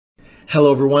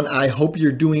Hello everyone, I hope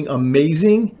you're doing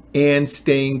amazing and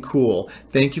staying cool.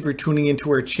 Thank you for tuning into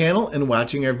our channel and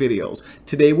watching our videos.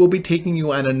 Today we'll be taking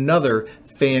you on another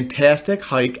fantastic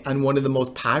hike on one of the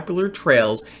most popular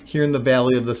trails here in the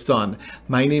Valley of the Sun.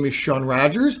 My name is Sean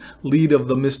Rogers, lead of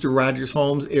the Mr. Rogers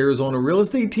Homes Arizona real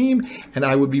estate team, and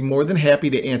I would be more than happy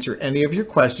to answer any of your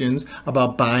questions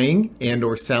about buying and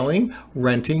or selling,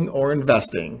 renting, or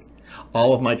investing.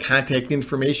 All of my contact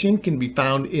information can be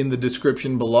found in the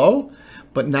description below.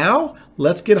 But now,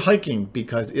 let's get hiking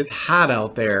because it's hot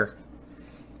out there.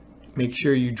 Make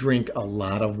sure you drink a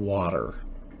lot of water.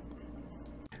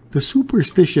 The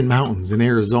Superstition Mountains in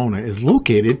Arizona is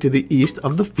located to the east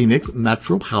of the Phoenix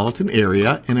metropolitan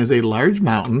area and is a large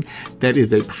mountain that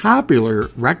is a popular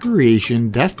recreation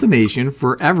destination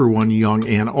for everyone young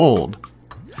and old.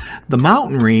 The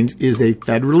mountain range is a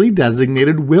federally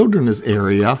designated wilderness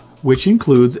area, which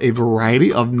includes a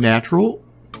variety of natural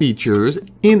features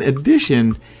in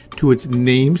addition to its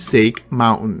namesake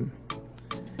mountain.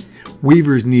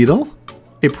 Weaver's Needle,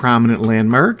 a prominent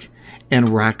landmark and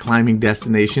rock climbing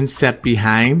destination set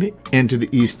behind and to the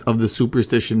east of the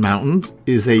Superstition Mountains,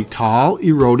 is a tall,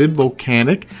 eroded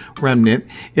volcanic remnant.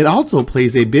 It also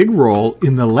plays a big role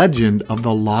in the legend of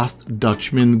the lost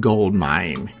Dutchman gold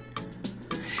mine.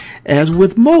 As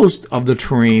with most of the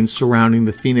terrain surrounding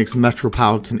the Phoenix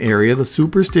metropolitan area, the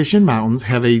Superstition Mountains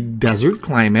have a desert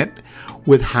climate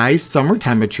with high summer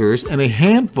temperatures and a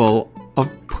handful of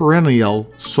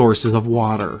perennial sources of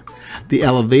water. The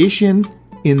elevation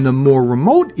in the more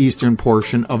remote eastern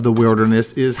portion of the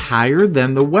wilderness is higher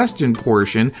than the western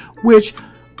portion, which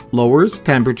lowers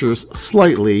temperatures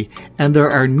slightly, and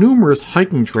there are numerous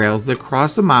hiking trails that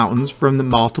cross the mountains from the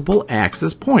multiple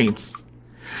access points.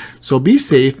 So be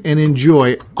safe and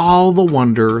enjoy all the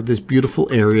wonder this beautiful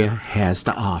area has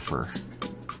to offer.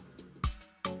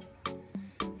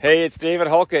 Hey, it's David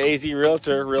Hulka, AZ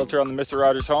Realtor on the Mr.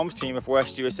 Rogers Homes team of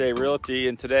West USA Realty,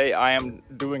 and today I am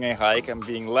doing a hike. I'm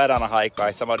being led on a hike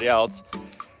by somebody else.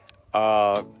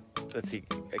 Let's see,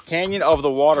 a canyon of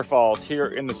the waterfalls here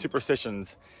in the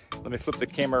Superstitions. Let me flip the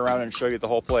camera around and show you the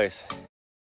whole place.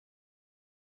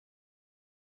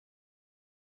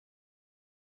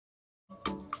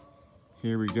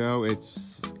 Here we go.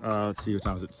 It's, let's see, what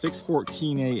time is it?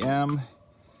 6:14 a.m.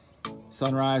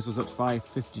 Sunrise was at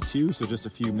 5:52, so just a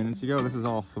few minutes ago. This is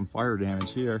all some fire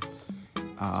damage here.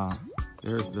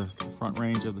 There's the front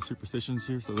range of the Superstitions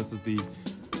here. So this is the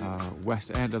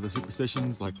west end of the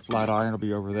Superstitions, like Flatiron will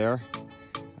be over there.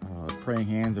 Praying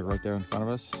Hands are right there in front of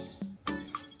us.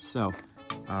 So,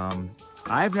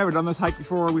 I've never done this hike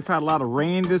before. We've had a lot of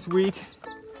rain this week.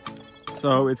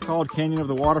 So it's called Canyon of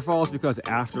the Waterfalls because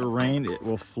after rain it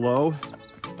will flow,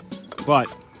 but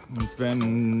it's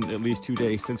been at least 2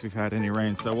 days since we've had any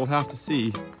rain, so we'll have to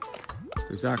see if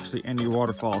there's actually any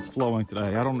waterfalls flowing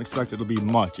today. I don't expect it'll be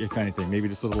much, if anything, maybe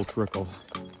just a little trickle.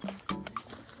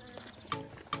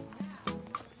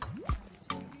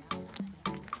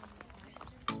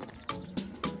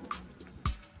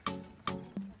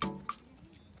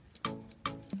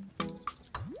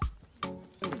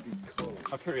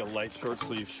 I'll carry a light short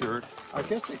sleeve shirt. I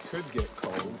guess it could get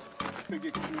cold. It could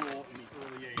get cool in the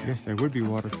early AM. I guess there would be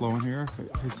water flowing here if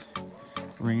it was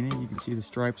raining. You can see the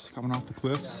stripes coming off the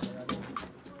cliffs.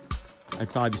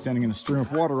 I'd probably be standing in a stream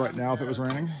of water right now if it was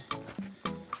raining,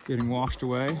 getting washed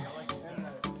away.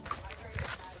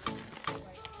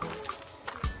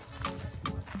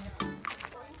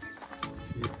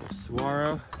 Beautiful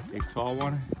saguaro, big tall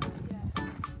one.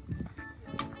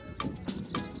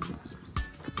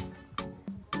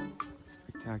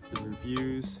 Spectacular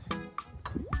views.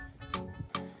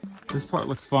 This part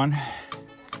looks fun.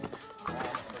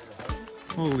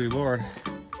 Holy Lord.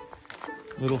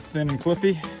 A little thin and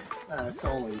cliffy. It's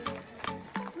only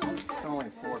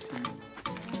 4 feet.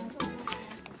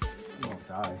 You won't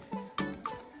die.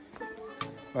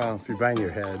 Well, if you bang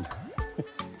your head.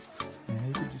 Yeah,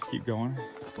 you can just keep going.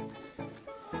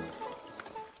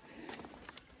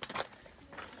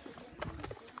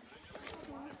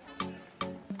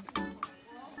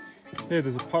 Hey,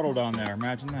 there's a puddle down there.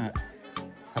 Imagine that.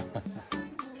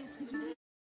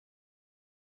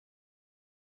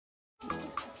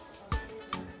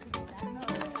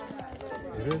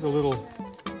 It is a little,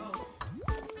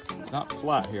 it's not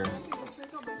flat here.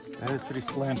 That is pretty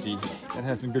slanty. That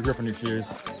has some good grip on your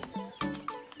shoes.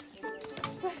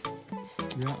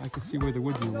 Yeah, I can see where there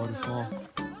would be a waterfall.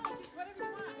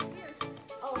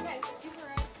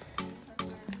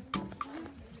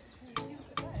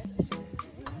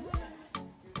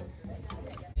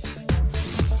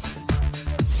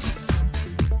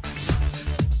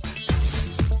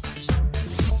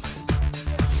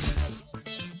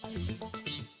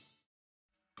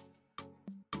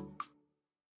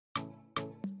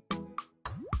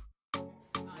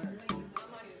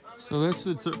 So this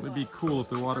would certainly be cool if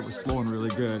the water was flowing really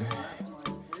good.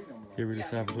 Here we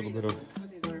just have a little bit of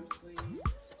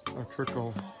a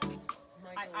trickle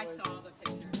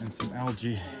and some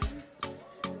algae.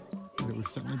 It would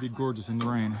certainly be gorgeous in the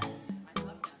rain.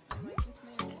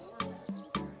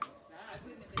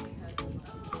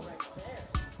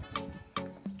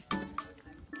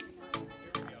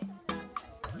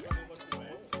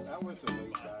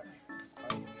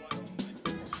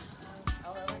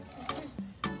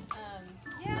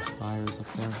 There's fires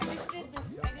up there.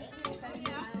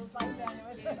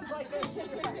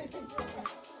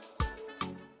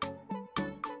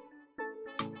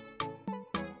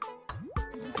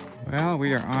 Well,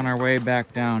 we are on our way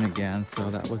back down again,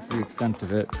 so that was the extent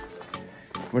of it.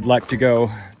 Would like to go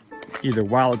either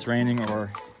while it's raining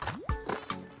or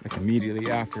like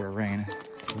immediately after a rain. I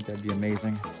think that'd be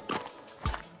amazing.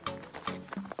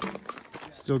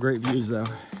 Still great views though.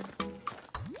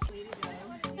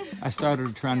 I started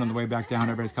a trend on the way back down.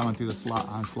 Everybody's coming through the slot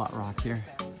on Slot Rock here.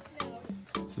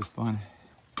 This is fun.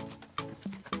 No,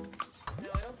 I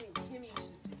don't think Kimmy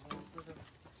should do this with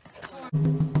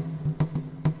a...